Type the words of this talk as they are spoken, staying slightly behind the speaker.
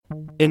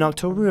In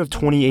October of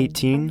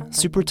 2018,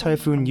 Super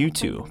Typhoon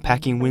Yutu,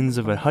 packing winds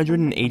of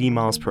 180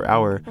 miles per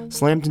hour,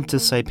 slammed into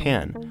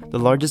Saipan, the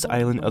largest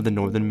island of the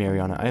Northern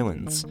Mariana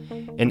Islands,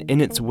 and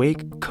in its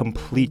wake,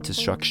 complete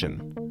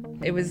destruction.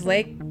 It was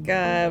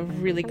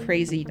really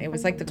crazy. It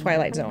was like the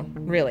Twilight Zone,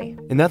 really.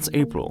 And that's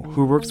April,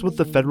 who works with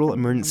the Federal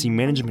Emergency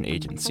Management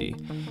Agency,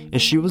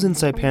 and she was in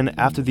Saipan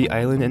after the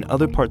island and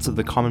other parts of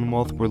the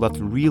Commonwealth were left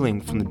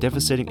reeling from the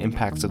devastating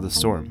impacts of the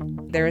storm.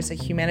 There was a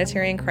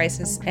humanitarian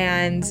crisis,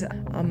 and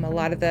a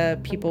lot of the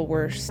people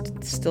were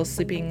still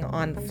sleeping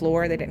on the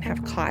floor. They didn't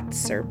have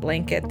cots or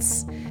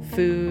blankets,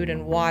 food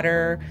and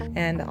water,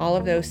 and all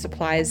of those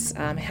supplies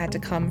had to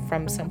come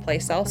from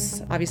someplace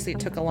else. Obviously,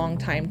 it took a long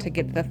time to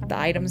get the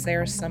items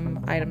there.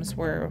 Some items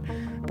were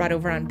brought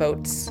over on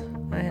boats,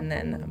 and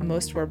then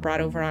most were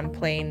brought over on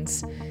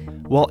planes.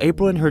 While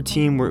April and her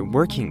team were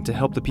working to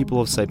help the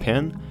people of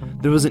Saipan,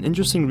 there was an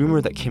interesting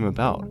rumor that came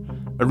about.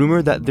 A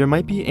rumor that there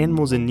might be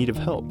animals in need of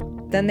help.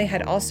 Then they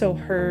had also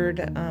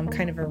heard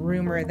kind of a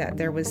rumor that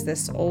there was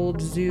this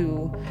old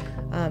zoo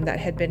that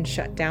had been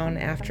shut down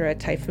after a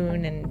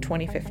typhoon in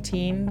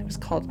 2015. It was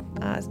called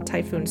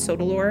Typhoon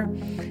Soudelor,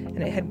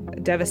 and it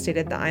had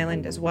devastated the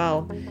island as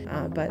well.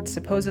 But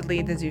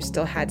supposedly the zoo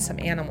still had some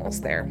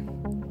animals there.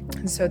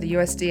 And so the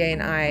USDA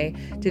and I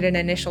did an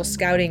initial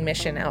scouting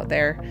mission out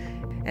there.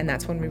 And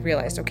that's when we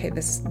realized, okay,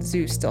 this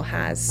zoo still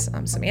has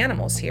some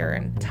animals here,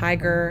 and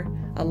tiger,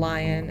 a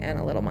lion, and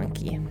a little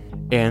monkey.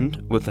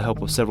 And, with the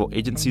help of several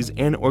agencies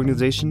and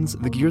organizations,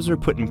 the gears were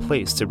put in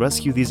place to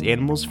rescue these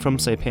animals from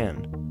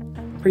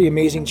Saipan. Pretty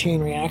amazing chain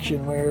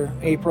reaction where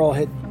April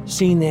had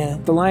seen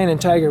the lion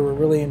and tiger were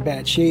really in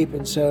bad shape,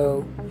 and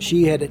so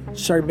she had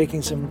started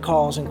making some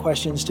calls and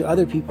questions to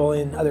other people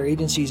in other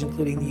agencies,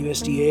 including the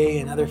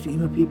USDA and other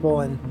FEMA people,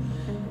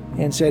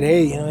 and said,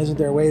 hey, isn't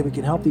there a way we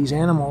can help these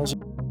animals?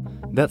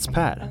 That's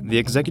Pat, the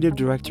executive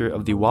director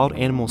of the Wild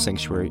Animal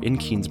Sanctuary in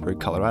Keansburg,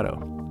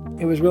 Colorado.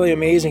 It was really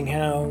amazing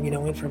how,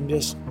 went from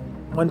just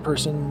one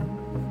person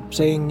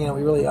saying,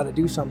 we really ought to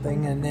do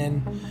something, and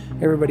then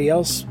everybody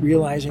else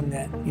realizing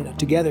that,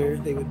 together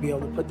they would be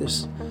able to put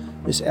this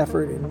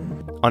effort in.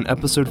 On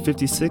episode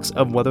 56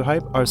 of Weather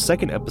Hype, our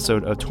second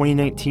episode of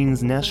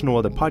 2019's National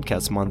Weather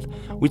Podcast Month,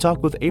 we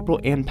talk with April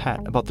and Pat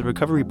about the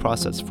recovery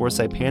process for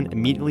Saipan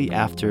immediately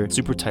after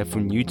Super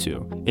Typhoon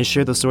Yutu, and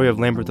share the story of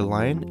Lambert the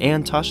lion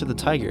and Tasha the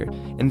tiger,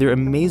 and their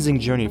amazing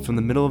journey from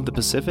the middle of the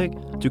Pacific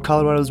to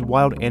Colorado's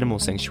Wild Animal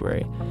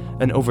Sanctuary,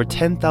 an over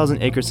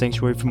 10,000 acre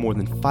sanctuary for more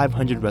than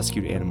 500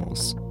 rescued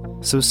animals.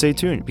 So stay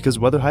tuned, because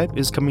Weather Hype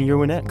is coming your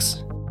way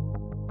next.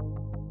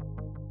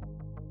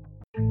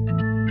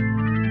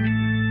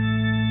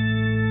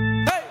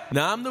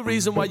 Now I'm the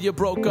reason why you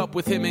broke up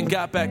with him and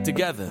got back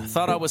together.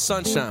 Thought I was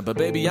sunshine, but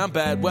baby, I'm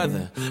bad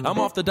weather. I'm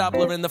off the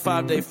Doppler in the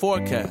 5-day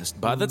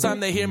forecast. By the time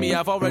they hear me,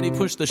 I've already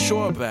pushed the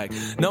shore back.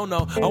 No,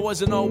 I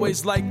wasn't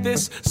always like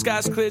this.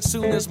 Skies cleared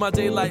soon as my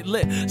daylight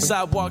lit.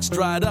 Sidewalks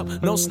dried up,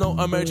 no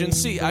snow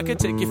emergency. I could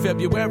take you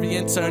February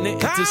and turn it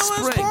into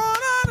spring. I was born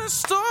on a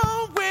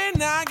storm.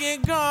 When I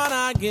get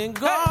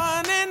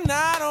gone, and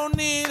I don't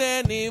need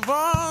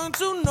anyone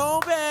to know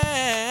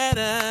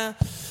better.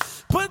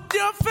 Put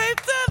your faith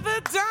to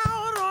the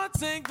down or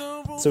take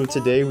the roof. So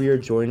today we are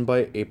joined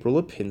by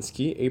April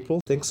Lipinski.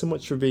 April, thanks so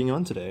much for being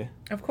on today.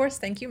 Of course,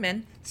 thank you,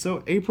 Min.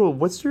 So April,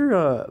 what's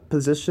your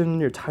position,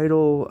 your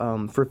title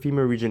for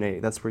FEMA Region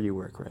 8? That's where you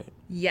work, right?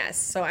 Yes,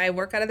 so I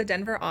work out of the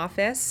Denver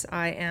office.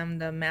 I am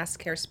the mass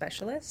care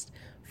specialist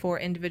for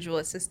individual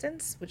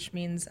assistance, which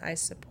means I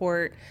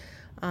support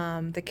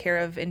the care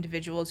of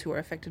individuals who are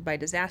affected by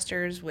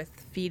disasters with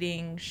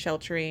feeding,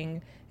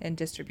 sheltering, and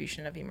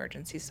distribution of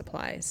emergency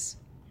supplies.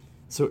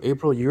 So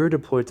April, you were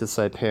deployed to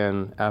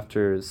Saipan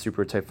after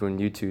Super Typhoon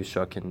Yutu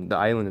struck in the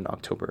island in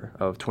October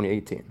of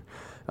 2018.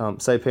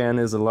 Saipan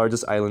is the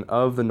largest island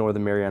of the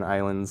Northern Mariana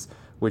Islands,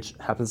 which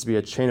happens to be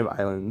a chain of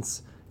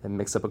islands that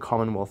makes up a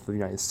Commonwealth of the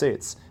United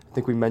States. I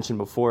think we mentioned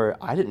before,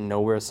 I didn't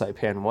know where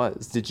Saipan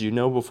was. Did you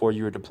know before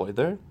you were deployed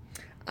there?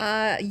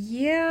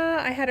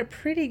 Yeah, I had a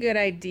pretty good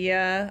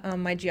idea.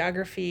 My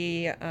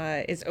geography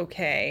is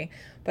okay,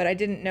 but I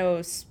didn't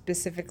know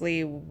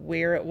specifically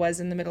where it was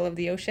in the middle of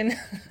the ocean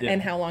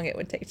and how long it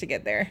would take to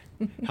get there.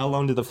 How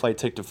long did the flight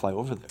take to fly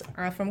over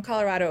there? From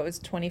Colorado, it was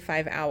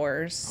 25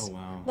 hours. Oh,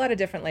 wow. A lot of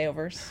different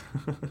layovers.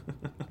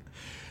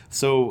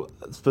 So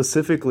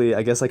specifically,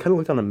 I guess I kind of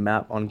looked on a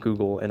map on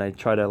Google and I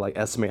try to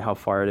estimate how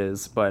far it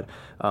is. But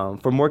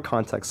for more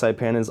context,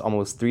 Saipan is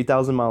almost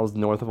 3,000 miles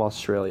north of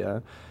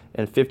Australia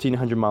and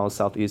 1,500 miles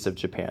southeast of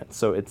Japan.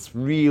 So it's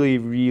really,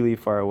 really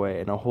far away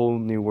in a whole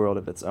new world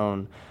of its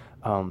own.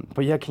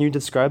 But yeah, can you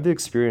describe the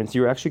experience?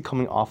 You were actually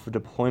coming off of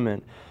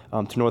deployment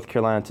to North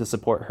Carolina to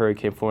support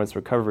Hurricane Florence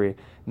recovery,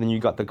 and then you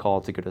got the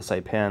call to go to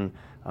Saipan.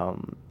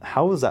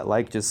 How was that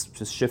like,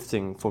 just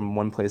shifting from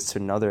one place to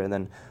another and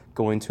then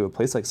going to a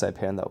place like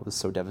Saipan that was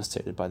so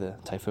devastated by the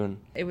typhoon?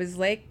 It was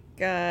like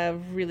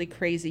really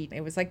crazy.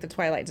 It was like the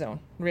Twilight Zone,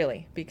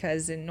 really,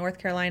 because in North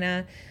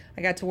Carolina,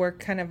 I got to work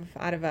kind of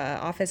out of an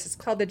office. It's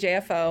called the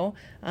JFO,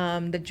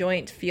 the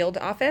Joint Field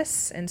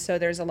Office. And so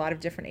there's a lot of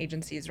different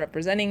agencies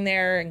representing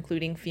there,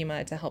 including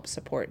FEMA, to help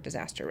support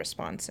disaster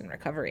response and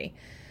recovery.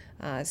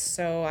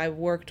 So I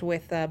worked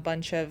with a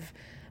bunch of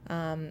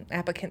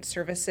applicant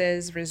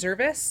services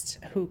reservists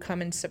who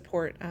come and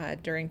support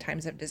during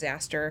times of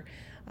disaster.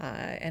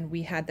 And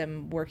we had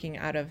them working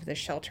out of the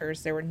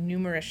shelters. There were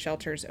numerous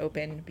shelters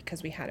open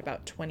because we had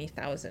about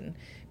 20,000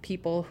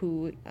 people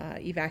who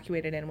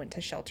evacuated and went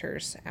to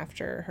shelters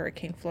after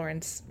Hurricane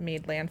Florence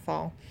made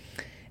landfall.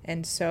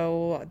 And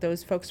so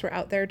those folks were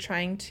out there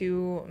trying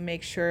to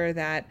make sure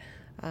that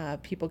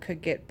people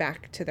could get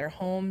back to their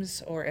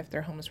homes, or if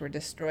their homes were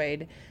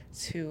destroyed,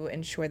 to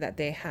ensure that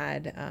they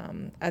had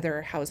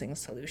other housing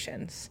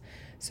solutions.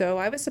 So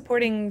I was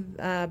supporting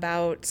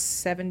about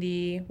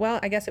 70, well,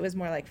 I guess it was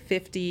more like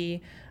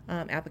 50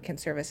 applicant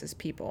services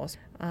people.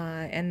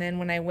 And then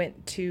when I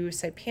went to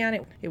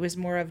Saipan, it was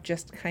more of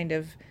just kind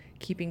of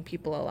keeping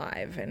people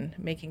alive and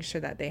making sure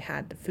that they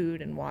had the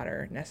food and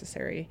water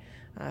necessary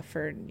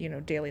for,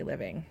 daily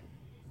living.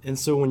 And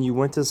so when you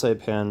went to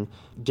Saipan,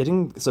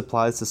 getting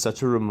supplies to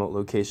such a remote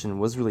location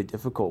was really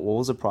difficult. What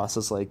was the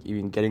process like,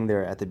 even getting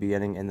there at the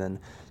beginning and then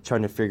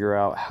trying to figure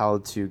out how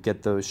to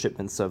get those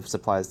shipments of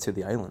supplies to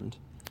the island?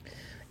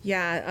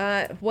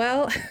 Yeah,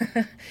 well,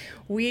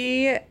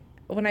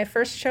 when I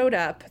first showed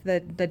up,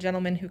 the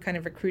gentleman who kind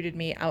of recruited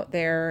me out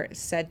there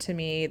said to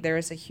me, there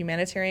is a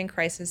humanitarian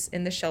crisis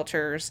in the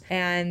shelters,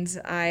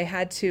 and I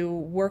had to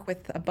work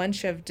with a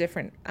bunch of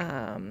different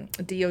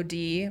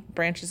DOD,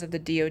 branches of the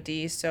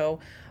DOD. So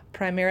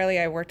primarily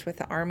I worked with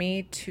the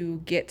Army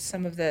to get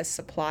some of the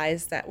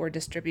supplies that were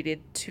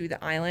distributed to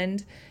the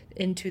island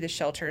into the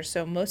shelters.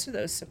 So most of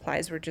those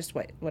supplies were just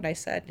what I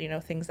said,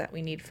 things that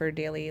we need for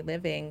daily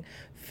living,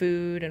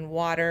 food and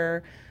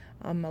water.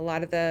 A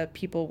lot of the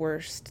people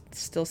were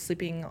still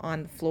sleeping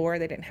on the floor.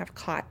 They didn't have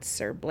cots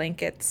or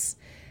blankets.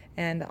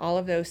 And all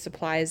of those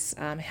supplies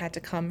had to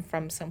come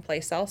from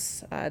someplace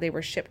else. They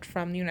were shipped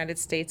from the United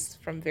States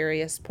from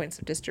various points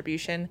of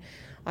distribution.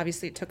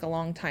 Obviously, it took a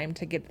long time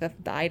to get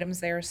the items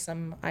there.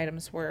 Some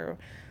items were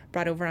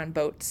brought over on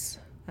boats,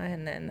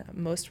 and then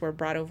most were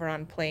brought over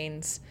on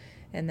planes.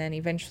 And then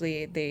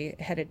eventually they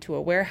headed to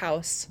a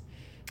warehouse.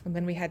 And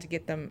then we had to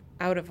get them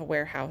out of a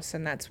warehouse,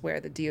 and that's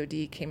where the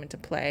DOD came into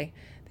play.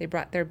 They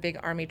brought their big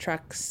Army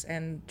trucks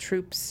and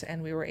troops,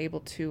 and we were able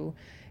to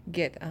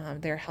get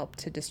their help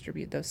to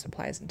distribute those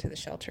supplies into the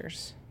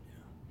shelters.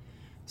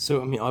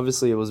 So,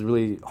 obviously it was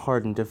really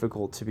hard and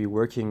difficult to be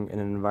working in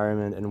an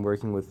environment and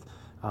working with,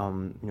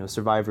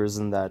 survivors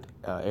in that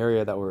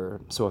area that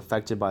were so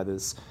affected by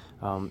this.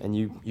 And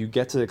you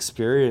get to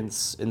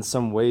experience in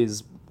some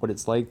ways what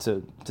it's like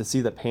to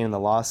see the pain and the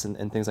loss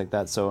and things like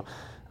that. So,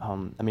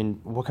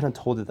 what kind of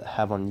toll did that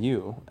have on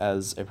you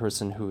as a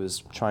person who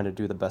is trying to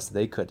do the best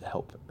they could to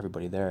help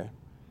everybody there?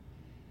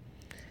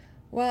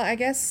 Well, I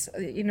guess,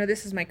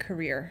 this is my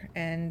career,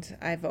 and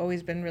I've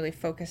always been really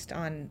focused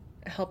on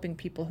helping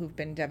people who've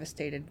been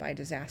devastated by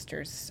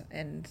disasters,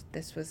 and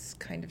this was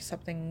kind of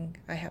something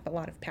I have a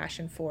lot of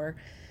passion for.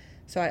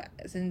 So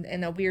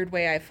in a weird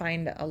way, I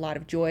find a lot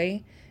of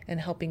joy in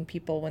helping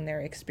people when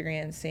they're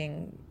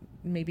experiencing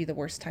maybe the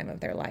worst time of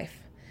their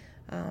life.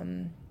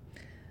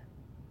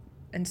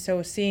 And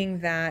so seeing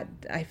that,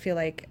 I feel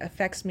like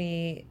affects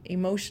me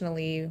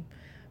emotionally,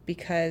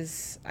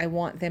 because I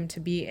want them to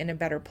be in a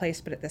better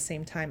place, but at the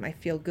same time, I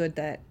feel good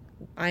that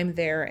I'm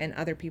there and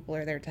other people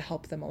are there to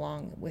help them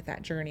along with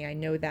that journey. I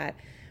know that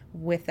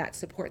with that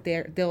support,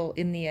 they'll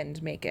in the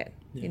end make it,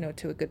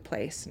 to a good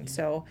place. And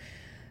so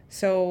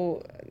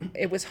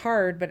it was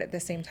hard, but at the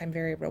same time,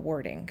 very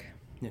rewarding.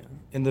 Yeah.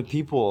 And the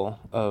people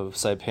of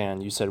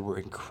Saipan, you said, were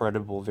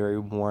incredible, very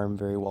warm,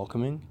 very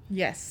welcoming.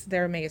 Yes,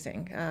 they're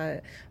amazing.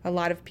 A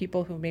lot of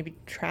people who maybe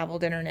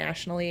traveled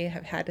internationally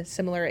have had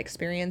similar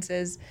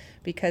experiences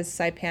because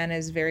Saipan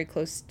is very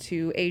close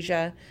to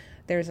Asia.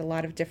 There's a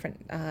lot of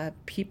different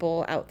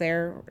people out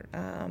there,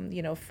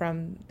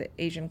 from the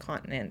Asian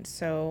continent.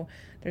 So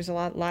there's a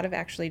lot of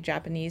actually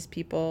Japanese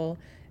people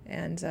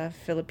and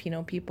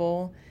Filipino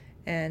people.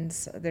 And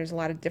there's a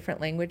lot of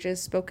different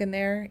languages spoken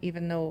there,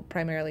 even though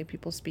primarily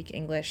people speak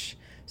English.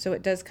 So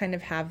it does kind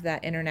of have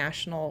that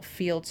international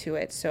feel to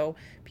it. So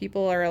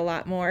people are a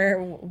lot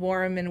more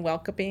warm and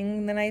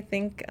welcoming than I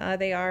think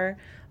they are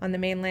on the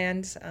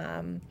mainland.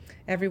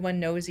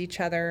 Everyone knows each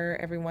other.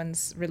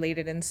 Everyone's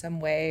related in some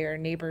way or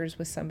neighbors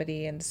with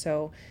somebody. And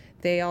so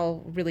they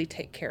all really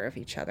take care of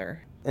each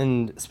other.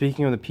 And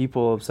speaking of the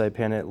people of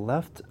Saipan, it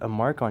left a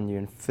mark on you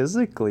and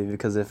physically,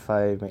 because if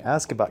I may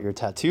ask about your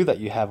tattoo that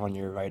you have on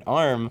your right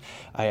arm,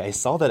 I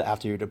saw that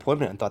after your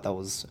deployment and thought that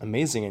was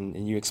amazing.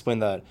 And you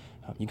explained that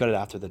you got it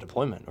after the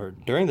deployment, or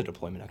during the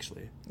deployment,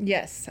 actually.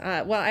 Yes.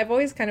 Well, I've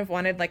always kind of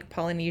wanted like a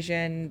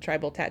Polynesian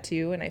tribal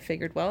tattoo, and I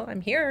figured, well, I'm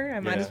here.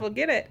 I might as well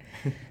get it.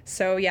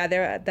 So yeah,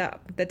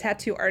 the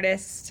tattoo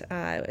artist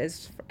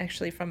is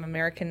actually from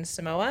American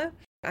Samoa.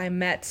 I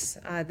met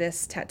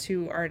this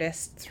tattoo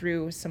artist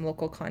through some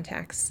local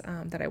contacts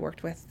that I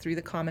worked with through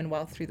the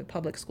Commonwealth, through the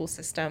public school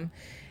system.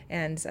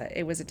 And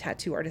it was a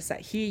tattoo artist that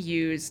he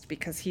used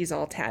because he's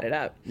all tatted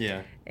up.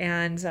 Yeah.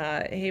 And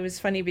he was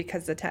funny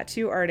because the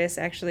tattoo artist,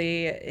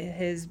 actually,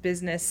 his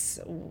business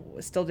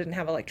still didn't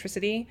have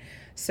electricity.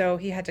 So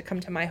he had to come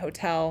to my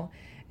hotel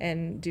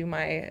and do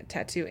my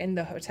tattoo in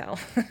the hotel.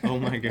 Oh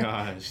my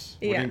gosh.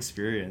 What an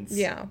experience.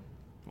 Yeah.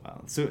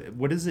 Wow. So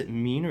what does it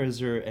mean, or is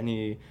there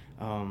any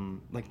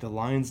like the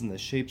lines and the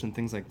shapes and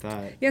things like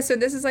that? Yeah, so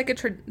this is like a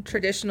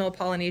traditional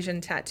Polynesian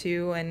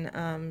tattoo,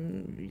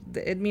 and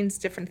it means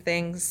different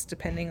things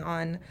depending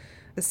on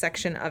the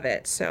section of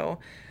it. So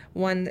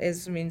one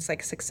means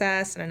like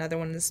success, and another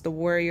one is the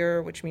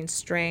warrior, which means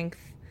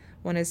strength.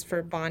 One is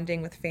for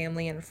bonding with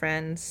family and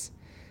friends.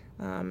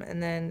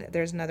 And then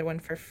there's another one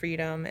for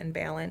freedom and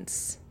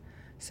balance.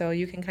 So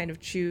you can kind of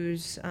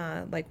choose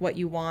like what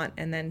you want,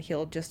 and then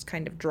he'll just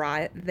kind of draw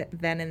it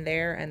then and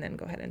there, and then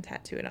go ahead and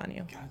tattoo it on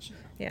you. Gotcha.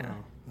 Yeah.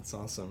 Wow, that's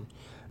awesome.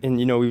 And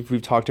you know,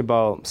 we've talked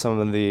about some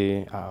of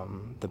the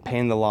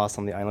pain, the loss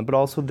on the island, but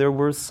also there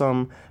were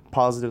some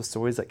positive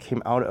stories that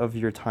came out of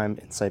your time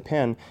in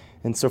Saipan.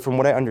 And so, from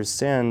what I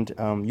understand,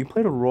 you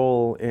played a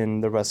role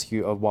in the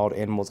rescue of wild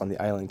animals on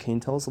the island. Can you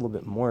tell us a little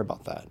bit more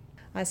about that?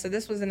 So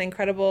this was an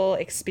incredible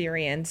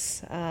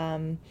experience.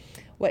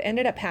 What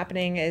ended up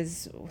happening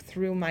is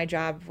through my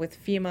job with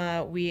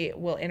FEMA, we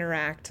will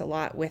interact a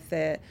lot with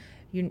the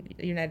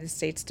United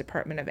States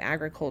Department of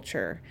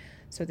Agriculture,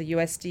 so the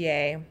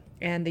USDA.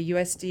 And the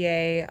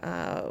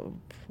USDA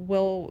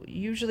will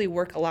usually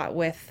work a lot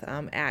with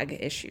ag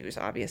issues,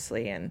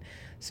 obviously. And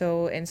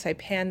so in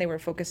Saipan, they were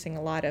focusing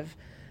a lot of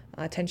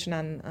attention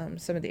on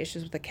some of the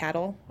issues with the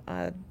cattle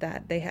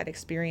that they had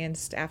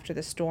experienced after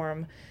the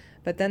storm.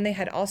 But then they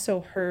had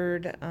also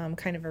heard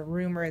kind of a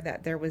rumor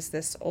that there was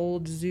this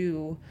old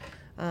zoo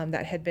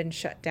that had been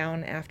shut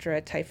down after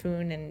a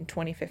typhoon in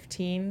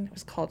 2015. It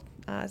was called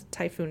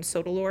Typhoon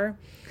Sodalor,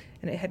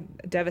 and it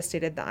had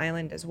devastated the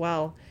island as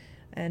well.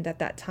 And at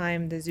that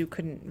time, the zoo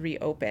couldn't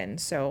reopen.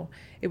 So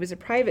it was a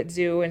private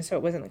zoo, and so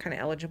it wasn't kind of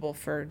eligible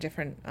for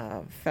different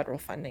federal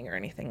funding or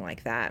anything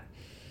like that.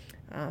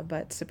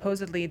 But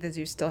supposedly the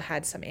zoo still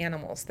had some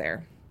animals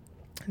there.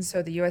 And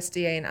so the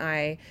USDA and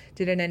I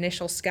did an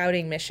initial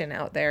scouting mission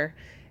out there.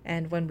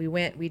 And when we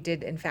went, we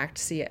did, in fact,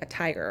 see a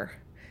tiger.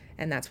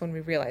 And that's when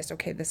we realized,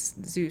 okay, this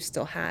zoo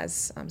still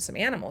has some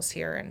animals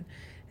here.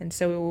 And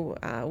so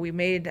we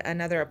made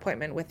another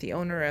appointment with the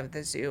owner of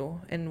the zoo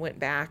and went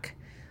back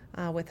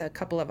with a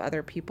couple of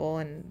other people.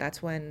 And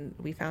that's when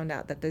we found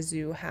out that the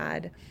zoo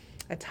had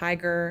a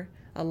tiger,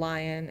 a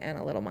lion, and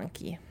a little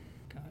monkey.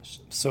 Gosh.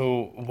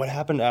 So what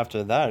happened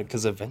after that?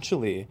 Because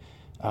eventually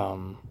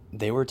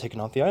they were taken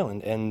off the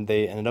island and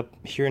they ended up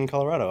here in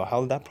Colorado.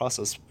 How did that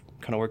process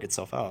kind of work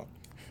itself out?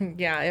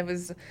 Yeah, it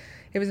was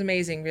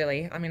amazing,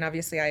 really. I mean,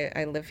 obviously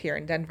I live here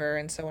in Denver,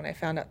 and so when I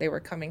found out they were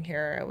coming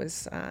here, I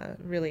was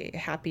really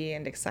happy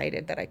and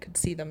excited that I could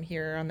see them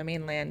here on the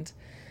mainland.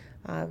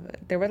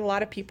 There were a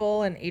lot of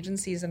people and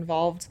agencies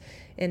involved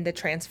in the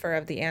transfer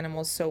of the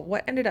animals. So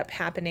what ended up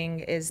happening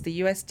is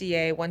the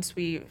USDA, once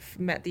we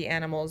met the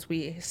animals,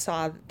 we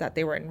saw that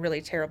they were in really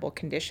terrible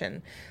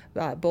condition.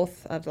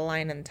 Both of the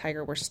lion and the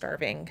tiger were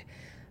starving,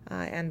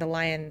 and the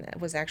lion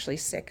was actually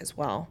sick as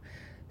well.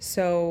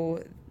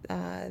 So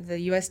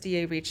the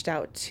USDA reached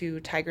out to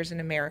Tigers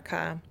in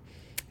America,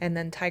 and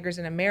then Tigers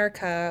in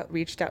America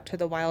reached out to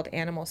the Wild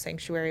Animal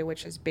Sanctuary,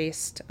 which is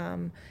based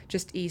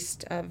just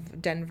east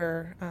of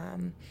Denver.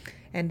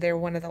 And they're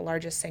one of the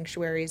largest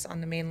sanctuaries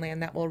on the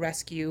mainland that will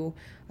rescue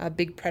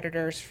big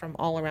predators from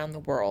all around the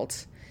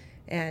world.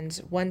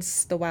 And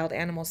once the Wild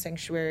Animal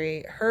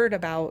Sanctuary heard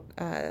about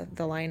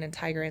the lion and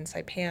tiger in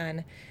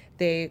Saipan,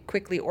 they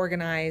quickly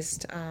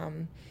organized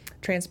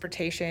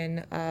transportation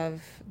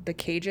of the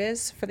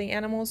cages for the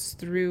animals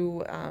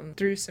through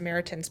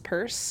Samaritan's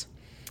Purse.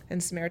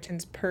 And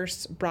Samaritan's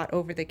Purse brought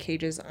over the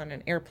cages on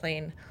an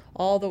airplane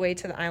all the way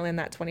to the island,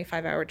 that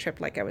 25-hour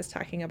trip like I was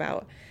talking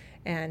about.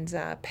 And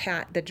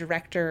Pat, the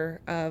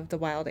director of the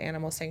Wild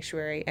Animal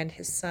Sanctuary, and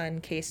his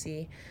son,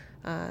 Casey,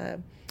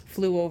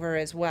 flew over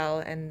as well.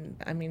 And,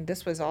 I mean,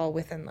 this was all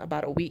within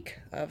about a week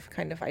of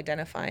kind of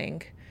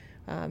identifying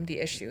the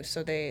issue.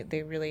 So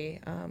they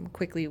really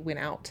quickly went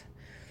out.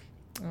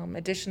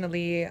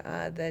 Additionally,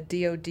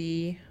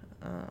 the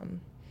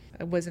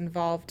DOD was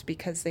involved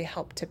because they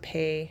helped to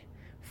pay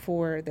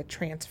for the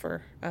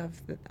transfer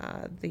of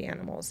the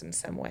animals in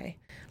some way.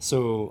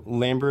 So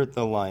Lambert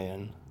the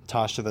lion,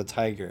 Tasha the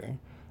tiger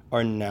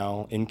are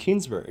now in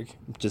Keansburg,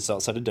 just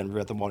outside of Denver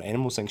at the Wild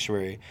Animal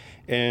Sanctuary.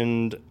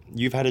 And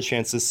you've had a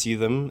chance to see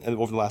them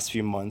over the last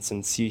few months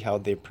and see how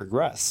they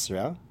progress,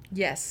 yeah?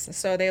 Yes,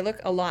 so they look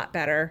a lot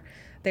better.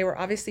 They were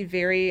obviously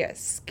very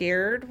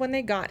scared when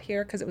they got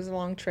here because it was a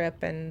long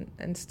trip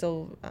and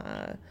still,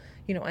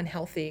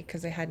 unhealthy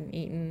because they hadn't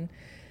eaten,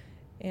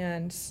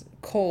 and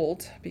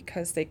cold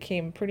because they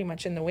came pretty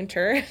much in the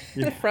winter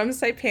from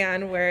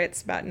Saipan, where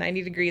it's about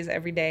 90 degrees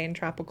every day and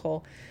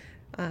tropical.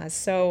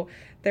 So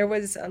there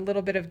was a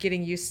little bit of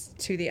getting used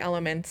to the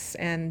elements,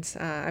 and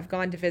I've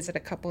gone to visit a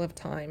couple of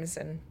times,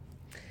 and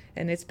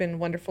it's been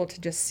wonderful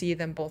to just see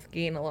them both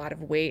gain a lot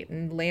of weight.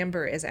 And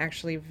Lambert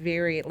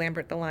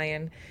the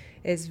lion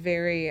is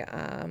very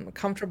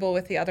comfortable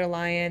with the other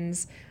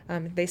lions.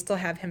 They still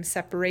have him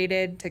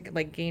separated to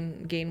like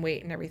gain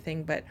weight and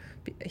everything, but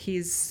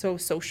he's so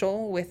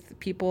social with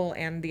people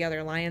and the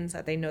other lions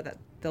that they know that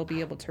they'll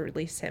be able to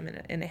release him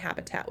in a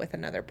habitat with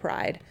another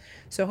pride.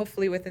 So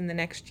hopefully within the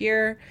next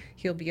year,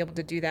 he'll be able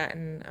to do that,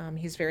 and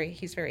he's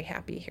very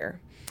happy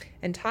here.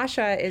 And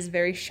Tasha is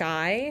very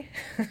shy.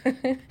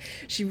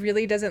 She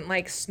really doesn't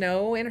like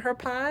snow in her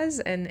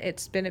paws, and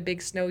it's been a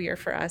big snow year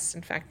for us.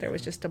 In fact, there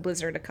was just a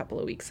blizzard a couple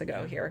of weeks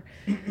ago here.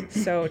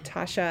 So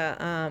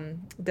Tasha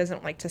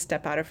doesn't like to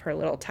step out of her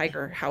little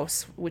tiger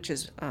house, which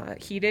is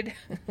heated,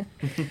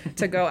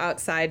 to go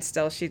outside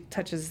still. She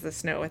touches the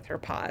snow with her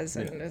paws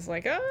and is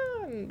like,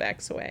 and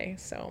backs away.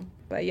 So,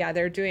 but yeah,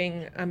 they're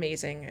doing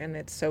amazing, and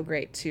it's so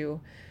great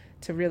to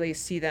really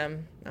see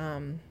them,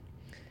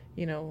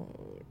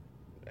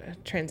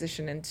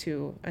 transition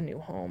into a new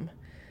home.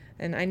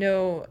 And I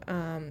know,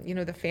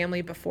 the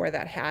family before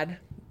that had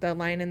the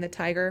lion and the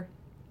tiger.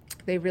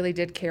 They really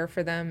did care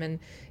for them, and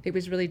it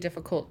was really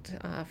difficult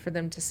for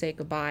them to say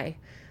goodbye.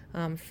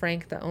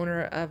 Frank, the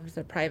owner of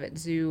the private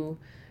zoo,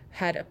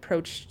 had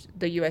approached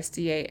the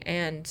USDA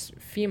and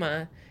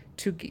FEMA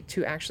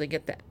to actually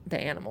get the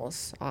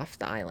animals off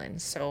the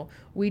island. So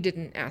we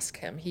didn't ask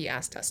him, he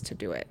asked us to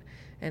do it.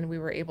 And we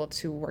were able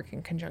to work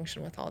in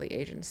conjunction with all the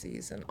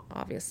agencies and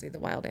obviously the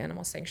Wild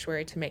Animal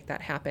Sanctuary to make that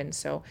happen.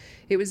 So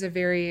it was a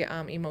very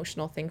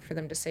emotional thing for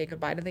them to say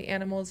goodbye to the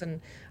animals. And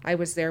I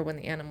was there when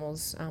the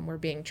animals were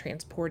being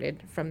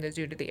transported from the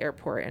zoo to the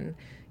airport, and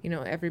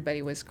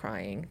everybody was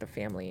crying, the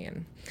family,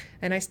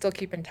 and I still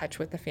keep in touch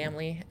with the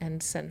family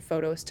and send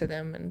photos to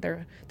them, and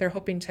they're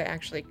hoping to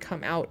actually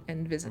come out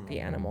and visit the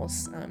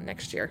animals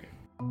next year.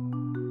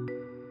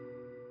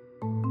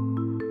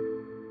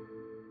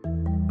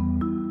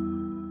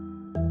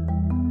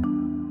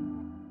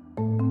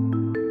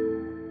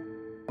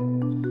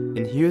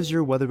 And here's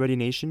your Weather Ready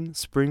Nation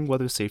spring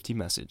weather safety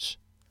message.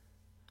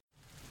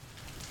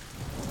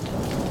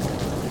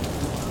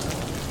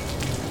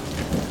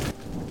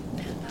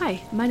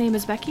 Hi, my name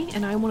is Becky,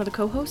 and I'm one of the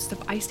co-hosts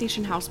of Ice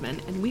Station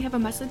Housemen, and we have a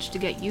message to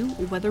get you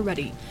weather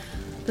ready.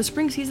 The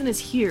spring season is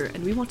here,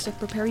 and we want to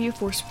prepare you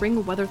for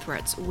spring weather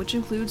threats, which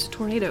includes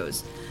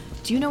tornadoes.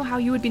 Do you know how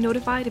you would be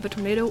notified if a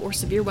tornado or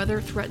severe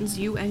weather threatens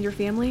you and your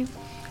family?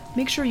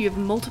 Make sure you have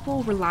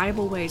multiple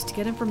reliable ways to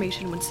get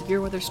information when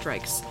severe weather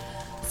strikes.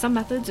 Some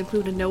methods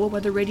include a NOAA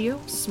weather radio,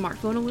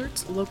 smartphone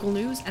alerts, local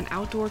news, and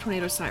outdoor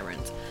tornado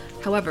sirens.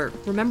 However,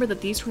 remember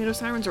that these tornado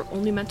sirens are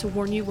only meant to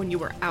warn you when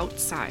you are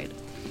outside.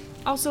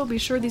 Also, be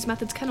sure these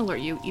methods can alert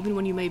you even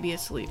when you may be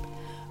asleep.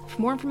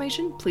 For more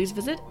information, please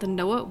visit the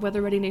NOAA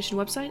Weather Ready Nation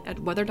website at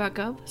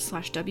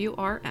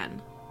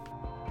weather.gov/WRN.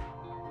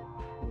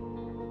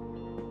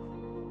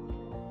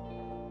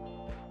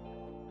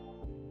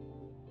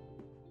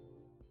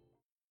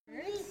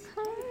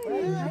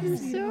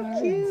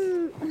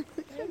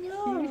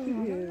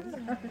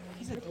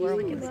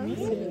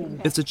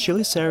 It's a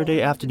chilly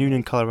Saturday afternoon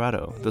in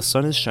Colorado. The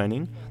sun is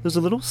shining, there's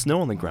a little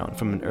snow on the ground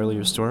from an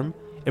earlier storm,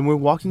 and we're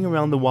walking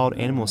around the Wild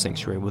Animal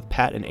Sanctuary with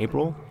Pat and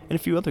April and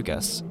a few other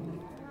guests.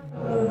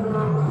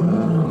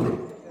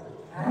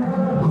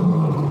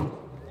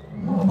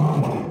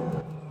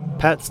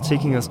 Pat's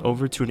taking us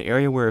over to an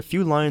area where a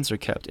few lions are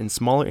kept in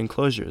smaller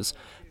enclosures,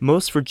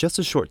 most for just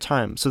a short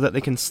time so that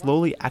they can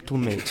slowly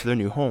acclimate to their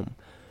new home.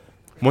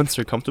 Once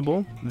they're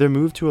comfortable, they're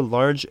moved to a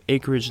large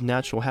acreage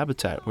natural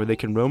habitat where they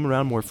can roam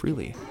around more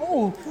freely.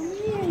 Oh,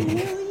 come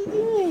here.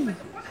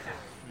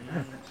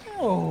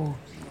 Oh.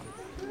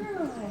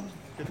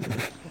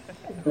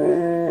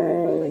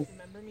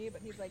 Remember me, but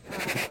he's like, I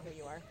don't know who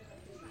you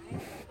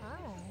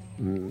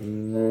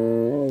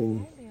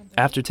are.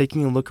 After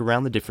taking a look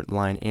around the different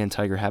lion and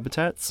tiger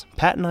habitats,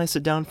 Pat and I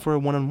sit down for a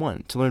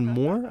one-on-one to learn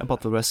more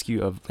about the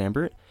rescue of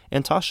Lambert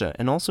and Tasha,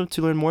 and also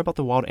to learn more about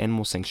the Wild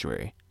Animal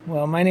Sanctuary.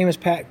 Well, my name is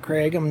Pat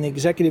Craig. I'm the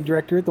executive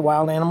director at the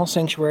Wild Animal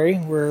Sanctuary.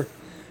 We're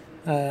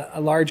a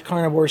large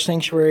carnivore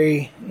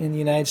sanctuary in the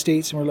United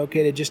States, and we're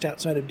located just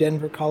outside of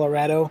Denver,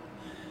 Colorado.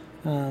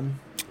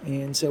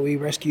 And so we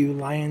rescue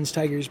lions,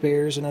 tigers,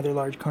 bears, and other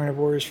large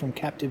carnivores from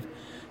captive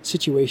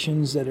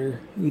situations that are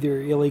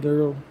either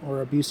illegal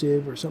or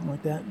abusive or something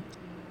like that.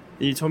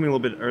 You told me a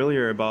little bit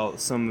earlier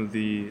about some of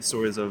the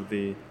stories of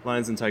the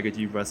lions and tigers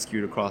you've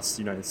rescued across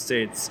the United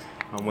States,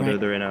 whether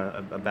they're in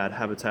a bad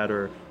habitat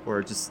or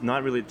just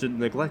not really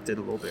neglected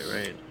a little bit,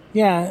 right?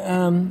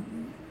 Yeah,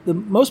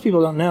 most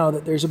people don't know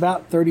that there's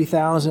about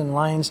 30,000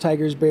 lions,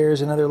 tigers,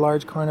 bears, and other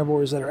large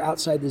carnivores that are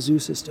outside the zoo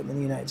system in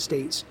the United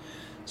States.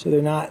 So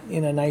they're not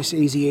in a nice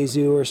AZA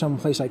zoo or some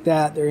place like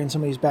that. They're in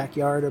somebody's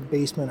backyard or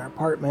basement or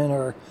apartment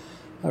or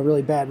a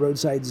really bad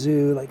roadside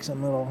zoo, like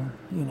some little,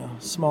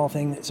 small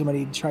thing that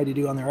somebody tried to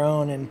do on their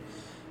own. And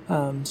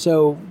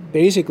so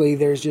basically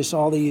there's just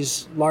all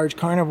these large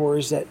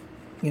carnivores that,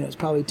 it's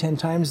probably 10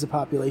 times the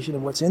population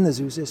of what's in the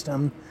zoo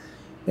system.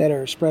 that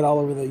are spread all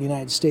over the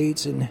United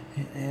States,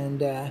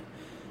 and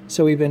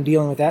so we've been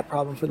dealing with that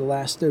problem for the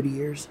last 30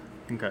 years.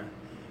 Okay.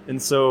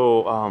 And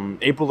so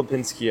April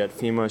Lipinski at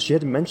FEMA, she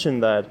had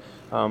mentioned that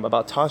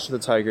about Tasha the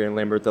tiger and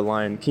Lambert the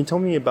lion. Can you tell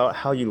me about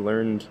how you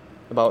learned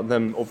about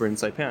them over in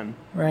Saipan?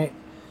 Right.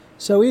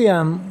 So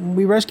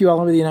we rescue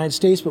all over the United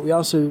States, but we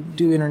also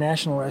do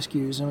international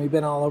rescues, and we've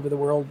been all over the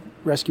world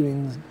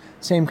rescuing the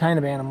same kind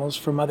of animals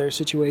from other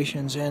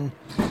situations. And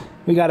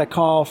we got a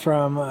call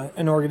from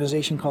an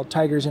organization called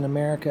Tigers in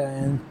America,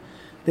 and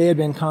they had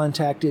been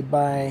contacted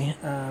by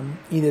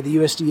either the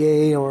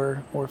USDA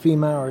or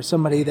FEMA or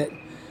somebody that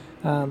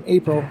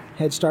April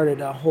had started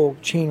a whole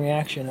chain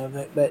reaction of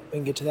it, but we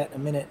can get to that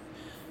in a minute.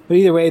 But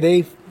either way,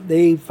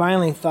 they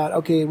finally thought,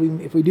 okay,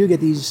 if we do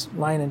get these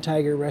lion and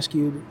tiger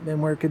rescued,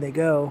 then where could they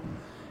go,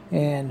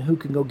 and who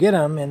can go get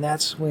them? And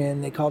that's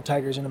when they called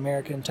Tigers in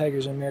America. And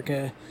Tigers in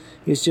America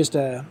is just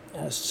a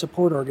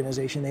support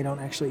organization. They don't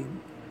actually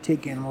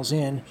take animals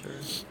in. Sure.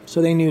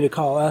 So they knew to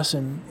call us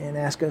and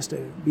ask us to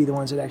be the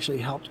ones that actually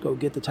helped go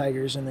get the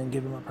tigers and then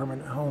give them a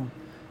permanent home.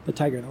 The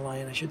tiger and the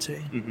lion, I should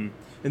say. Mm-hmm.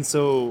 And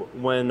so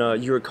when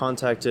you were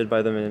contacted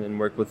by them and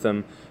worked with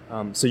them,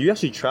 so you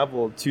actually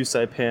traveled to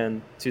Saipan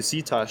to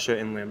see Tasha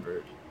and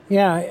Lambert.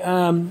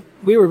 Yeah,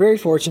 we were very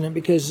fortunate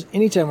because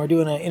anytime we're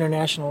doing an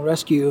international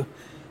rescue,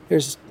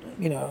 there's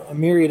a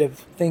myriad of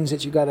things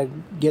that you got to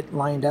get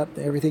lined up.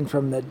 Everything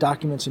from the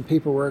documents and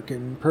paperwork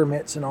and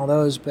permits and all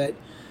those, but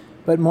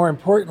more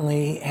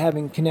importantly,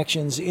 having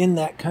connections in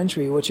that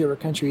country, whichever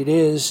country it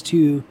is,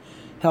 to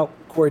help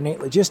coordinate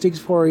logistics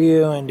for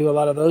you and do a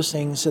lot of those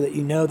things so that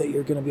you know that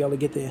you're going to be able to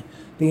get the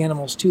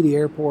animals to the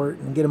airport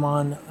and get them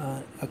on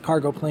a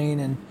cargo plane.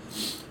 And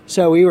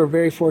so we were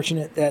very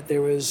fortunate that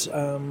there was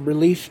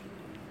relief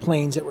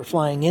planes that were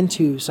flying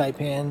into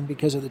Saipan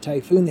because of the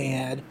typhoon they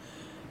had.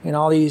 And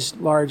all these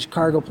large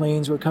cargo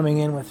planes were coming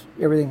in with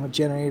everything with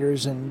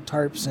generators and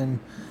tarps and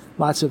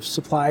lots of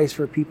supplies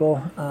for people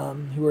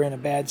who were in a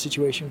bad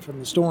situation from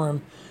the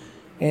storm.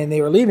 And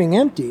they were leaving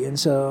empty. And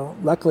so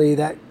luckily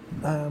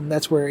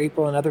that's where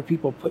April and other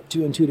people put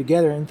two and two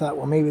together and thought,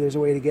 well, maybe there's a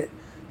way to get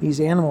these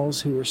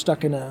animals who were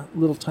stuck in a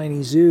little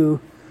tiny zoo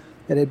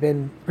that had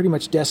been pretty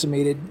much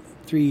decimated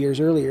 3 years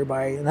earlier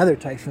by another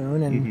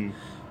typhoon. And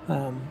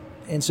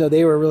and so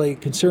they were really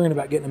concerned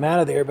about getting them out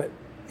of there. But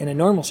in a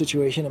normal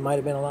situation, it might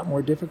have been a lot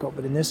more difficult.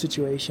 But in this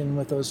situation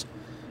with those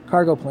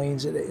cargo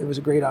planes, it was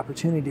a great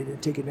opportunity to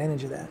take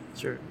advantage of that.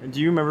 Sure. And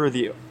do you remember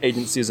the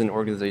agencies and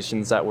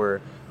organizations that were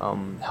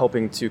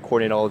helping to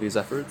coordinate all of these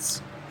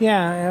efforts?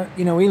 Yeah,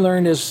 we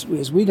learned as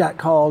we got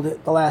called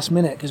at the last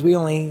minute because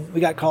we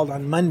got called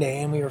on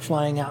Monday and we were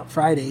flying out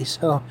Friday,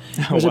 so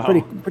it was a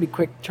pretty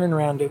quick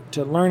turnaround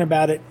to learn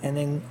about it and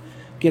then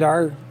get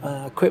our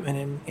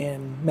equipment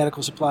and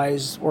medical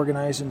supplies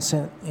organized and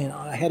sent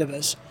ahead of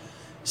us.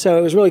 So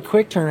it was really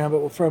quick turnaround,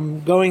 but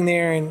from going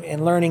there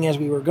and learning as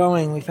we were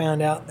going, we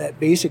found out that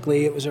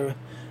basically it was a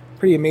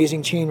pretty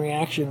amazing chain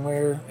reaction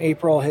where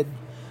April had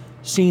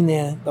seen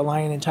the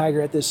lion and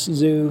tiger at this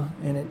zoo,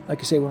 and it, like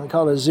I say, when we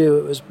called it a zoo,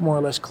 it was more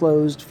or less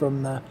closed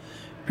from the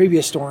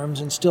previous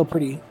storms and still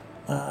pretty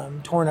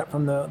torn up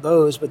from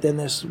those, but then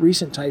this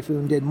recent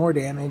typhoon did more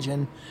damage,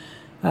 and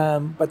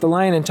but the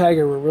lion and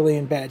tiger were really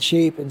in bad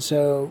shape, and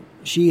so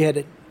she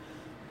had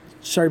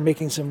started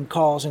making some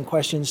calls and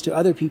questions to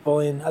other people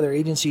in other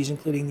agencies,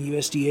 including the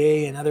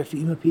USDA and other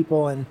FEMA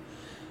people, and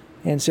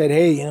said,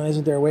 hey,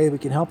 isn't there a way we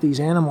can help these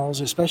animals,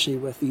 especially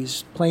with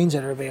these planes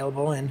that are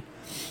available? And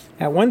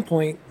at one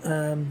point,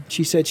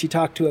 she said she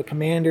talked to a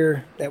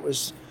commander that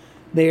was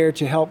there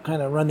to help kind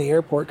of run the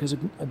airport because,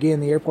 again,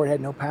 the airport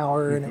had no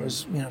power and it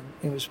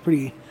was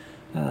pretty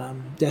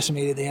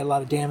decimated. They had a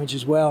lot of damage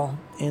as well.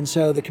 And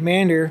so the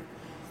commander,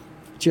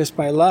 just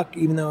by luck,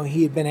 even though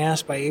he had been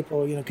asked by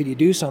April, could you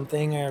do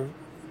something,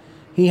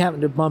 he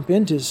happened to bump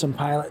into some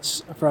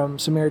pilots from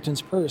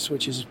Samaritan's Purse,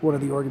 which is one of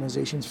the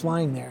organizations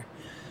flying there.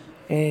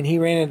 And he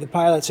ran into the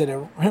pilots at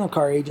a rental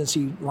car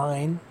agency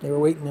line. They were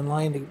waiting in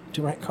line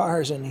to rent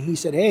cars. And he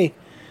said, hey,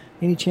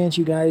 any chance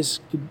you guys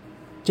could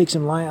take a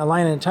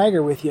lion and a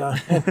tiger with you?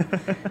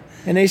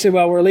 And they said,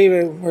 well, we're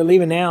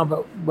leaving now,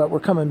 but we're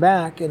coming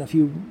back in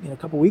a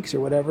couple weeks or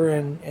whatever,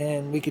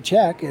 and we could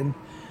check. And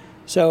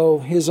so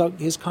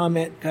his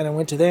comment kind of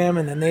went to them,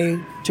 and then they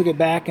took it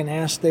back and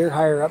asked their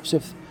higher-ups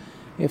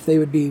if they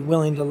would be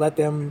willing to let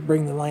them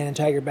bring the lion and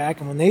tiger back.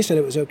 And when they said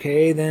it was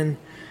okay, then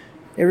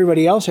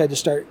everybody else had to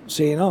start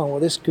saying, oh, well,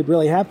 this could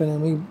really happen,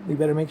 and we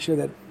better make sure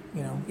that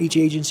each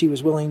agency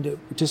was willing to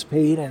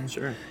participate, and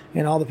Sure.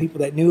 and all the people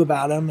that knew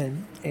about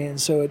them, and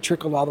so it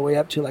trickled all the way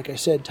up to, like I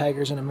said,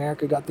 Tigers in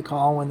America got the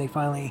call when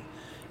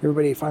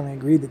everybody finally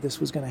agreed that this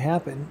was going to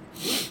happen.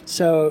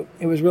 So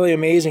it was really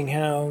amazing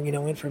how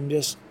went from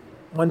just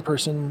one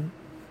person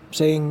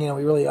saying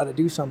we really ought to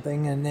do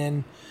something, and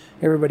then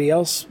everybody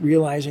else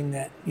realizing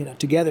that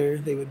together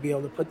they would be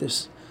able to put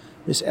this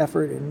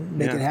effort and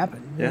make it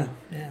happen. Yeah.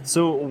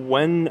 So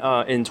when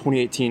in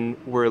 2018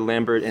 were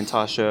Lambert and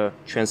Tasha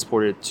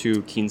transported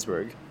to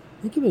Keansburg?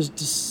 I think it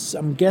was,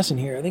 I'm guessing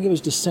here, I think it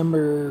was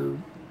December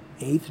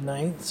 8th,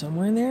 9th,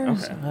 somewhere in there.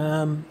 Okay.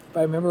 If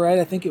I remember right,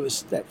 I think it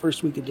was that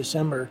first week of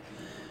December.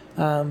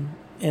 And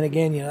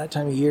again, that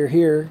time of year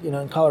here,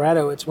 in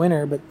Colorado, it's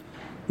winter, but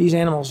these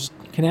animals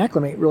can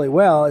acclimate really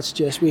well. It's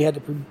just we had to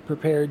be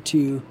prepared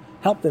to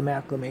help them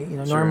acclimate.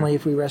 Sure. Normally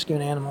if we rescue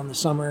an animal in the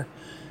summer,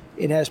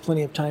 it has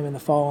plenty of time in the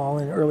fall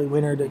and early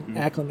winter to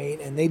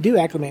acclimate, and they do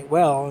acclimate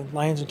well.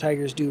 Lions and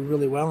tigers do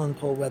really well in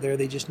cold weather.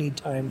 They just need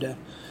time to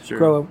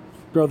grow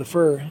the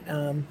fur.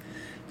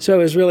 So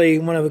it was really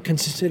one of the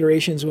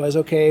considerations was,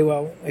 okay,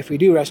 well, if we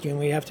do rescue them,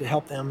 we have to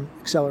help them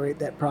accelerate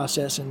that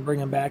process and bring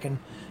them back. And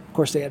of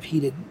course, they have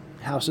heated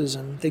houses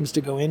and things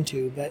to go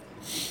into. But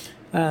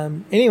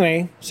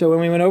anyway, so when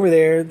we went over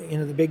there,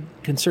 the big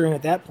concern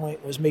at that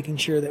point was making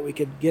sure that we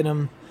could get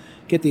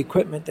the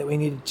equipment that we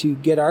needed to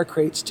get our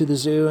crates to the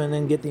zoo and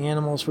then get the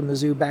animals from the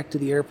zoo back to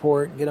the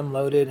airport and get them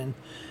loaded. And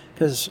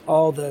because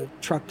all the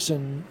trucks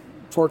and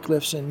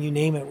forklifts and you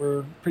name it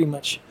were pretty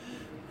much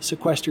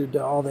sequestered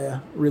to all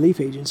the relief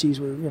agencies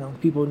where,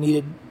 people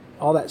needed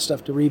all that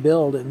stuff to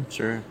rebuild. And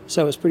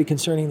so it was pretty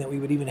concerning that we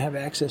would even have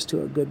access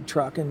to a good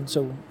truck. And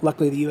so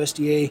luckily the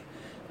USDA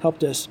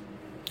helped us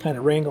kind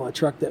of wrangle a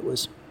truck that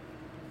was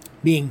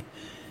being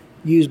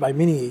used by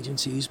many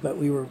agencies, but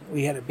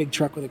we had a big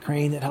truck with a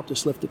crane that helped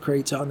us lift the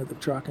crates onto the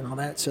truck and all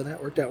that, so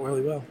that worked out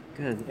really well.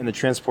 Good. And the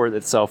transport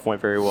itself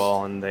went very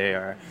well, and they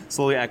are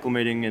slowly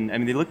acclimating,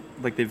 and they look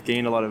like they've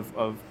gained a lot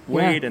of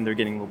weight, and they're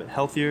getting a little bit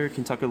healthier. Can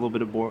you talk a little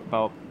bit more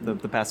about the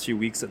past few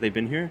weeks that they've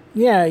been here?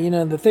 Yeah,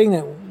 the thing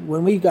that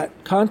when we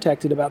got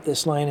contacted about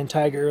this lion and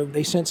tiger,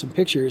 they sent some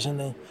pictures,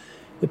 and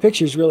the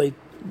pictures really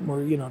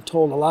were,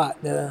 told a lot.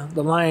 The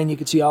lion, you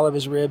could see all of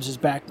his ribs, his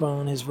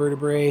backbone, his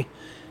vertebrae,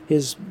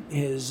 his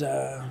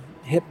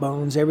hip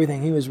bones,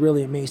 everything. He was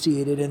really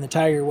emaciated, and the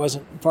tiger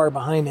wasn't far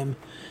behind him.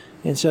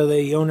 And so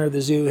the owner of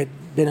the zoo had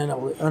been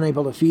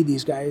unable to feed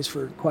these guys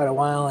for quite a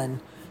while, and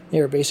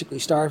they were basically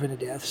starving to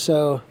death.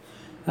 So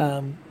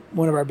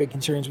one of our big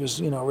concerns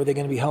was, were they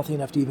going to be healthy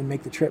enough to even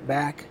make the trip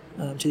back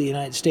to the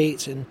United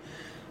States? And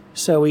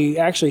so we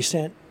actually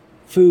sent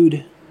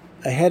food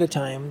ahead of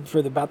time for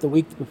about the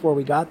week before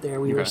we got there.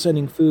 We were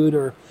sending food,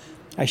 or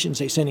I shouldn't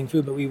say sending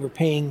food, but we were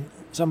paying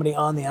somebody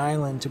on the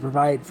island to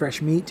provide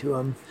fresh meat to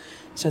them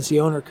since the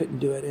owner couldn't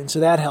do it. And so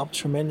that helped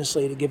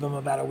tremendously to give them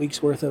about a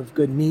week's worth of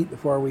good meat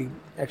before we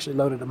actually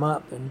loaded them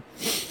up. And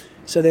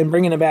so then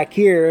bringing them back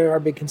here, our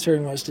big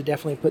concern was to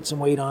definitely put some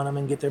weight on them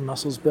and get their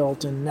muscles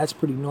built. And that's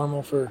pretty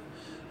normal for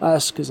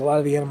us because a lot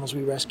of the animals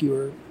we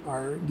rescue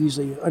are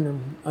usually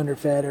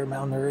underfed or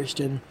malnourished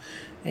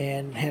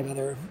and have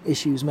other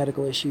issues,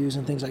 medical issues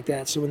and things like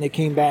that. So when they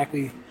came back,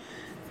 we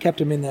kept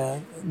them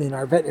in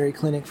our veterinary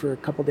clinic for a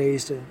couple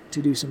days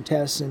to do some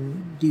tests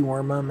and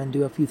deworm them and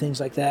do a few things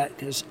like that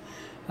because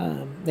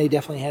they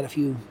definitely had a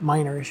few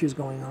minor issues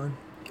going on.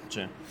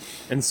 Gotcha.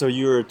 And so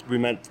we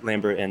met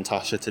Lambert and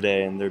Tasha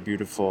today, and they're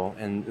beautiful.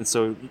 And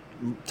so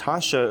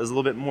Tasha is a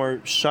little bit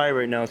more shy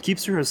right now.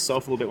 Keeps to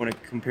herself a little bit when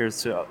it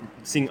compares to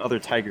seeing other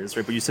tigers,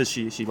 right? But you said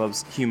she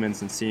loves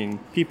humans and seeing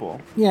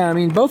people. Yeah, I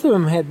mean, both of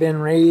them had been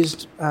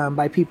raised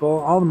by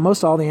people.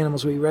 Most all the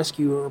animals we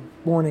rescue are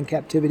born in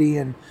captivity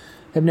and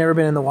have never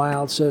been in the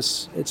wild, so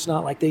it's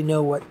not like they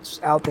know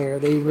what's out there.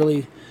 They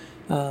really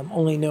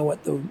only know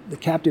what the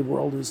captive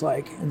world is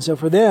like. And so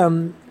for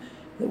them,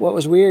 what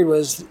was weird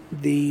was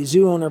the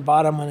zoo owner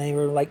bought them when they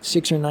were like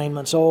 6 or 9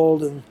 months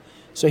old, and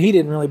so he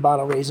didn't really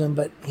bottle raise them,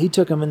 but he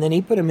took them and then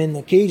he put them in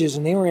the cages,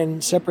 and they were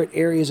in separate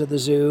areas of the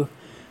zoo.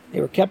 They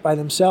were kept by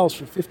themselves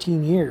for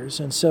 15 years,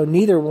 and so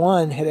neither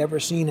one had ever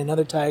seen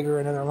another tiger or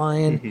another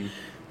lion. Mm-hmm.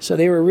 So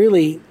they were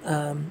really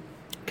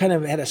kind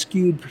of had a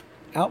skewed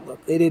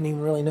outlook. They didn't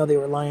even really know they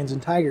were lions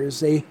and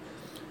tigers. They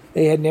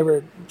had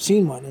never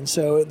seen one, and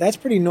so that's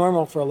pretty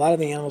normal for a lot of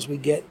the animals we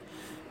get.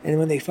 And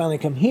when they finally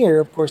come here,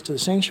 of course, to the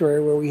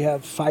sanctuary where we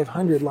have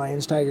 500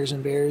 lions, tigers,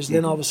 and bears,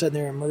 then all of a sudden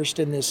they're immersed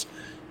in this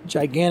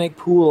gigantic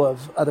pool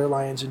of other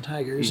lions and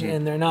tigers,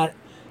 and they're not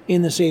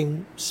in the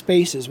same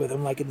spaces with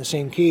them, like in the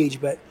same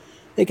cage, but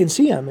they can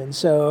see them. And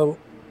so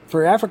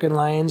for African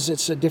lions,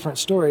 it's a different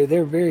story.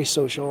 They're very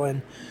social,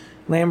 and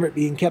Lambert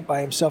being kept by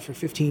himself for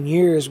 15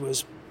 years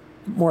was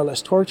more or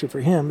less torture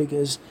for him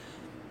because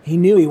he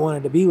knew he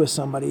wanted to be with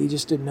somebody, he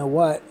just didn't know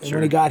what. And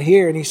when he got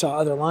here and he saw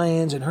other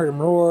lions and heard them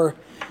roar,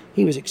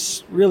 he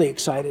was really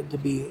excited to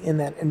be in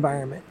that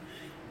environment.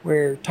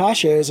 Where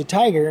Tasha is a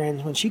tiger,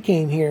 and when she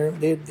came here,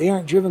 they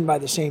aren't driven by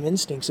the same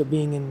instincts of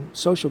being in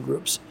social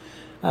groups.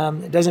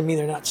 It doesn't mean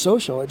they're not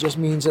social, it just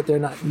means that they're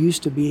not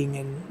used to being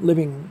and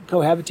living,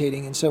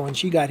 cohabitating. And so when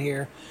she got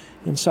here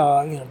and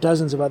saw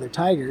dozens of other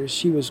tigers,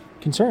 she was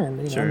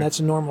concerned, and that's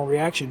a normal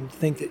reaction to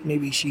think that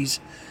maybe she's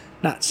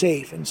not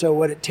safe. And so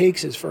what it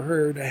takes is for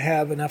her to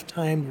have enough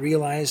time to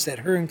realize that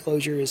her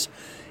enclosure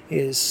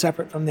is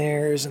separate from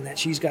theirs and that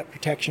she's got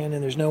protection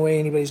and there's no way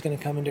anybody's going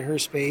to come into her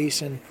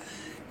space.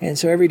 And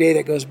so every day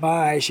that goes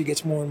by, she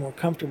gets more and more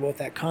comfortable with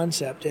that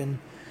concept. And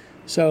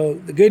so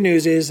the good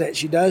news is that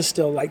she does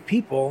still like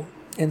people.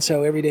 And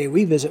so every day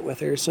we visit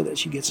with her so that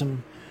she gets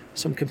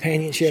some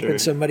companionship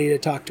and somebody to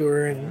talk to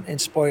her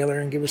and spoil her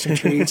and give her some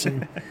treats.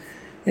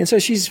 And so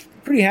she's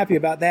pretty happy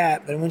about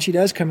that. But when she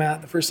does come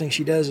out, the first thing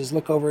she does is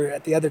look over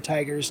at the other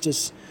tigers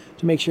just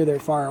to make sure they're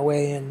far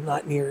away and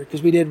not near her.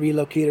 Because we did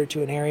relocate her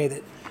to an area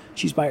that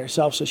she's by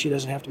herself, so she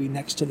doesn't have to be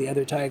next to the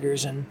other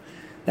tigers. And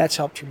that's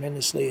helped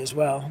tremendously as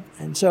well.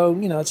 And so,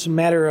 it's a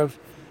matter of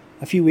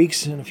a few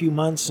weeks and a few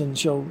months, and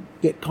she'll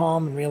get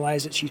calm and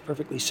realize that she's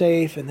perfectly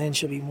safe. And then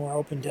she'll be more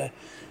open to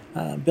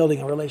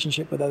building a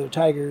relationship with other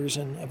tigers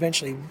and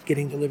eventually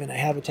getting to live in a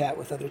habitat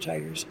with other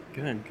tigers.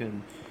 Good.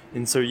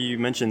 And so you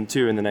mentioned,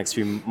 too, in the next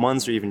few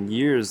months or even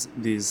years,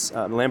 these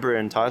Lambert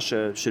and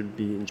Tasha should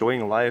be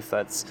enjoying a life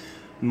that's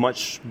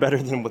much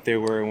better than what they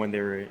were when they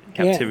were in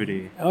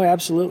captivity. Yeah. Oh,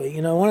 absolutely.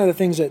 One of the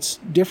things that's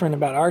different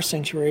about our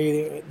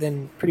sanctuary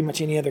than pretty much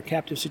any other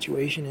captive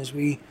situation is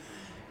we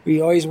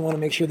always want to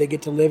make sure they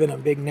get to live in a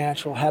big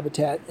natural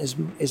habitat as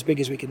big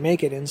as we can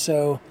make it. And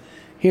so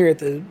here at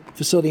the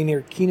facility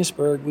near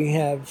Keenesburg, we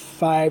have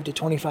 5 to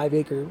 25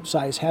 acre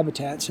size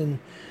habitats. And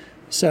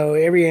so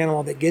every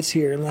animal that gets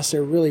here, unless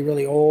they're really,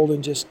 really old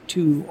and just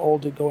too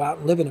old to go out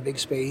and live in a big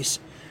space,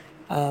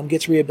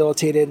 gets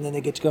rehabilitated, and then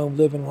they get to go and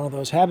live in one of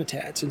those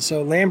habitats. And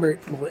so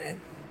Lambert will,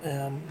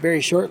 very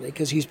shortly,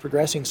 because he's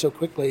progressing so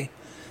quickly,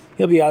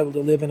 he'll be able to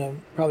live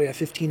in probably a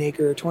 15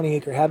 acre or 20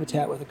 acre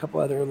habitat with a couple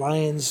other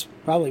lions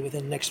probably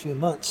within the next few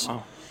months.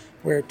 Oh.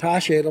 Where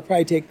Tasha, it'll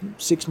probably take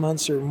 6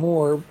 months or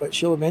more, but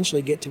she'll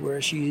eventually get to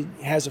where she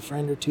has a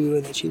friend or two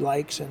and that she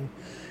likes, and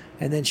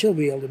then she'll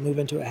be able to move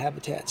into a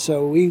habitat.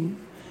 So we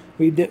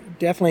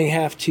definitely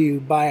have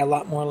to buy a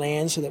lot more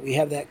land so that we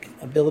have that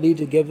ability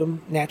to give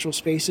them natural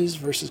spaces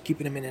versus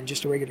keeping them in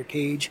just a regular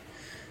cage.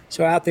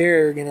 So out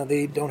there,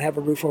 they don't have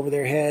a roof over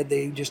their head.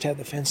 They just have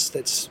the fence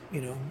that's,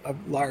 a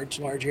large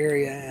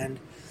area. And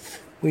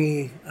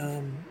we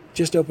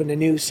just opened a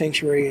new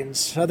sanctuary in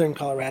southern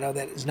Colorado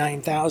that is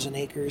 9,000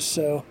 acres.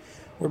 So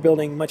we're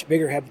building much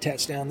bigger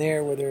habitats down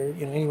there where they're,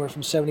 anywhere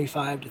from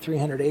 75 to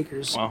 300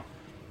 acres. Wow.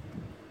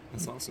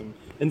 That's awesome.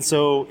 And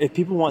so if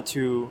people want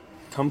to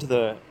come to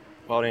the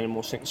Wild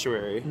Animal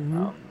Sanctuary,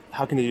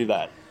 how can they do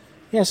that?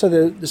 Yeah,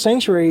 so the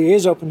sanctuary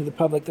is open to the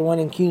public, the one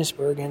in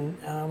Keenesburg, and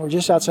we're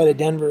just outside of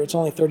Denver. It's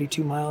only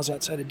 32 miles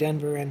outside of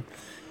Denver, and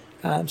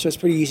so it's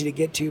pretty easy to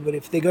get to. But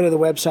if they go to the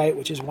website,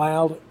 which is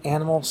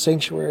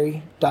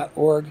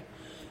wildanimalsanctuary.org,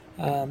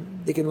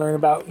 they can learn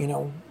about,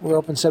 we're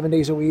open 7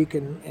 days a week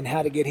and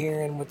how to get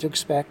here and what to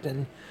expect.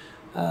 And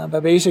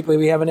but basically,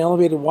 we have an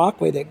elevated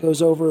walkway that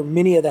goes over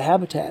many of the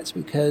habitats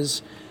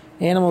because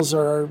animals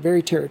are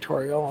very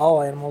territorial,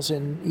 all animals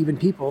and even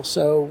people.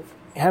 So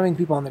having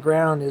people on the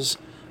ground is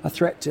a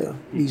threat to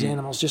these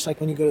animals. Just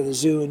like when you go to the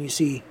zoo and you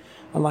see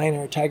a lion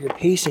or a tiger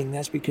pacing,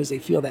 that's because they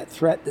feel that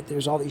threat that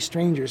there's all these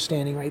strangers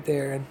standing right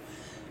there. And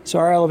so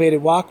our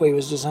elevated walkway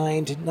was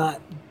designed to not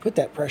put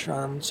that pressure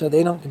on them, so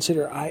they don't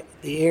consider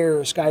the air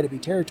or sky to be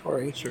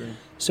territory. Sure.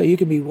 So you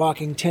can be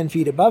walking 10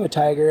 feet above a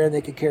tiger and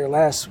they could care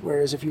less,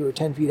 whereas if you were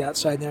 10 feet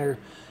outside their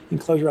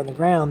enclosure on the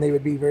ground, they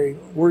would be very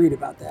worried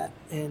about that.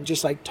 And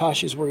just like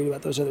Tasha's worried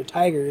about those other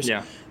tigers,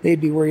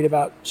 they'd be worried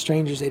about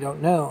strangers they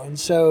don't know. And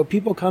so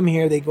people come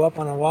here, they go up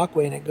on a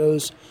walkway, and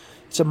it's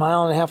a 1.5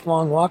 mile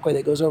long walkway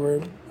that goes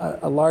over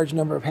a large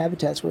number of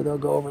habitats where they'll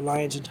go over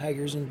lions and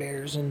tigers and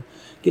bears and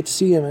get to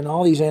see them. And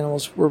all these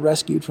animals were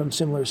rescued from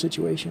similar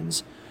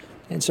situations.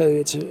 And so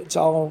it's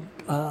all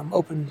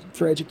open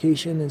for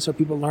education, and so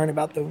people learn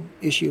about the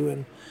issue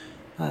and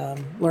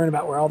learn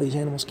about where all these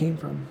animals came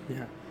from.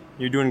 Yeah.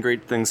 You're doing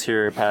great things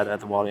here, Pat,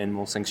 at the Wild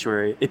Animal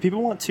Sanctuary. If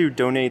people want to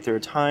donate their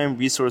time,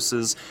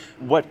 resources,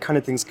 what kind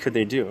of things could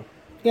they do?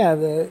 Yeah,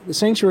 the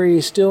sanctuary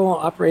is still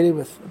operated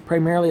with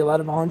primarily a lot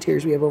of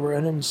volunteers. We have over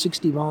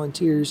 160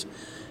 volunteers.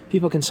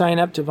 People can sign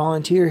up to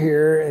volunteer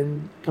here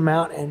and come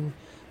out, and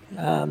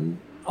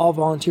all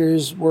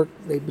volunteers work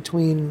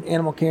between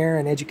animal care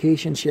and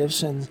education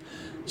shifts. And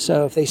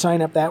so if they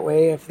sign up that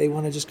way, if they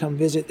want to just come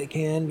visit, they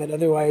can. But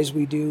otherwise,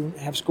 we do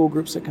have school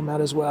groups that come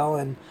out as well.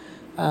 And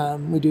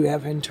we do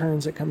have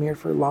interns that come here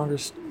for longer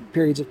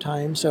periods of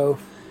time. So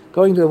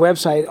going to the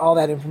website, all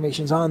that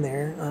information's on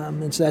there.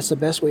 And so that's the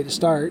best way to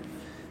start.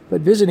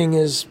 But visiting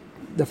is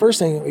the first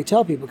thing that we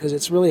tell people, because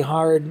it's really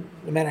hard,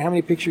 no matter how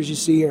many pictures you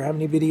see or how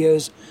many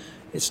videos,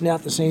 it's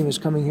not the same as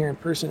coming here in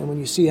person. And when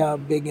you see how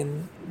big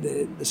and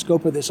the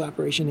scope of this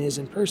operation is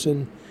in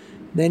person,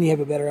 then you have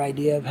a better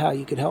idea of how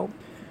you could help.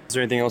 Is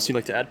there anything else you'd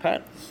like to add,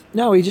 Pat?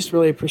 No, we just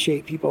really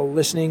appreciate people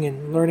listening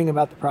and learning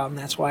about the problem.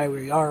 That's why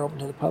we are open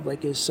to the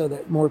public, is so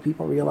that more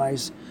people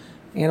realize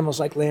animals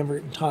like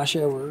Lambert and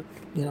Tasha were,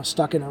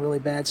 stuck in a really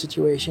bad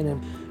situation,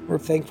 and we're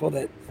thankful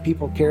that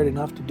people cared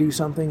enough to do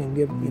something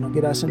and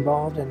get us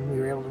involved, and we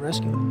were able to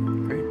rescue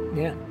them.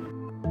 Great. Yeah.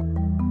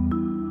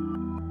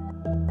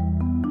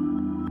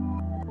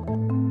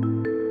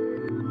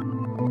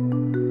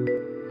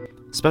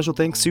 Special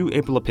thanks to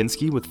April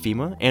Lipinski with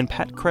FEMA and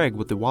Pat Craig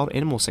with the Wild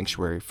Animal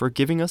Sanctuary for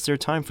giving us their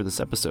time for this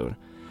episode.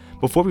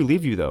 Before we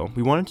leave you, though,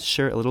 we wanted to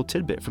share a little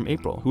tidbit from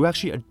April, who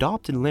actually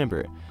adopted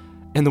Lambert.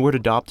 And the word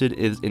adopted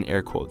is in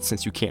air quotes,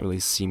 since you can't really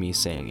see me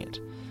saying it.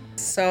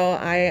 So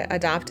I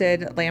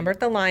adopted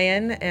Lambert the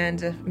lion,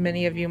 and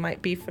many of you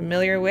might be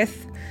familiar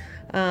with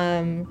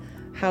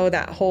how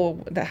that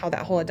whole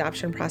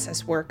adoption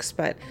process works,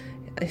 but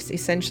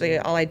essentially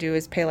all I do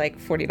is pay like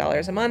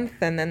 $40 a month,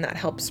 and then that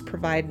helps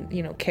provide,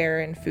 you know, care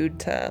and food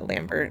to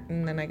Lambert,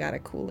 and then I got a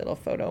cool little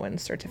photo and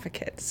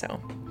certificate.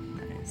 So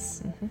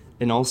nice.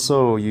 And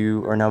also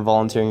you are now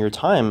volunteering your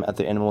time at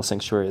the animal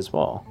sanctuary as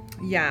well.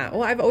 Yeah,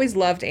 well, I've always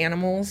loved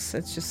animals.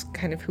 It's just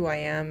kind of who I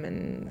am,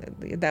 and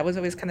that was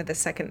always kind of the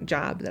second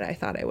job that I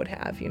thought I would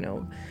have, you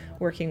know,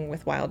 working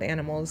with wild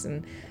animals.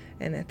 And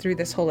through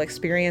this whole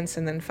experience,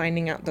 and then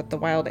finding out that the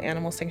wild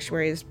animal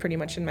sanctuary is pretty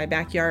much in my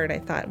backyard, I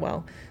thought,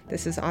 well,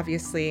 this is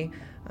obviously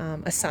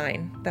a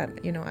sign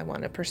that, you know, I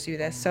want to pursue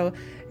this. So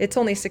it's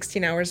only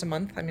 16 hours a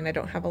month. I mean, I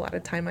don't have a lot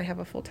of time. I have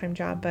a full-time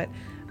job, but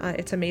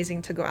it's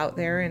amazing to go out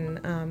there. And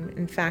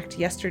in fact,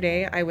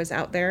 yesterday I was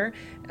out there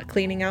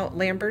cleaning out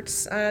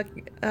Lambert's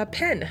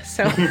pen.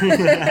 So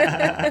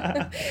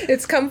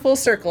it's come full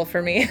circle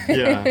for me.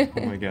 Yeah.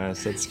 Oh my gosh,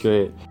 that's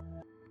great.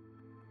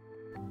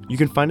 You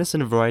can find us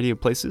in a variety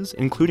of places,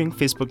 including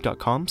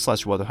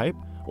facebook.com/weatherhype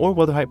or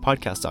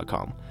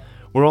weatherhypepodcast.com.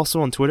 We're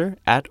also on Twitter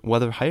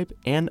 @weatherhype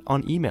and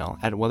on email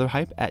at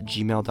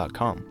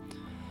weatherhype@gmail.com.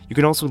 You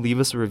can also leave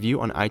us a review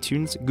on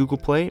iTunes, Google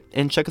Play,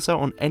 and check us out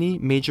on any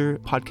major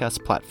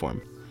podcast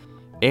platform.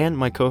 And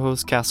my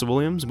co-host Cassie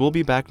Williams will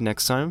be back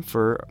next time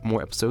for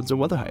more episodes of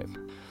Weather Hype.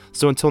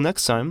 So until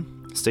next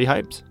time, stay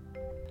hyped.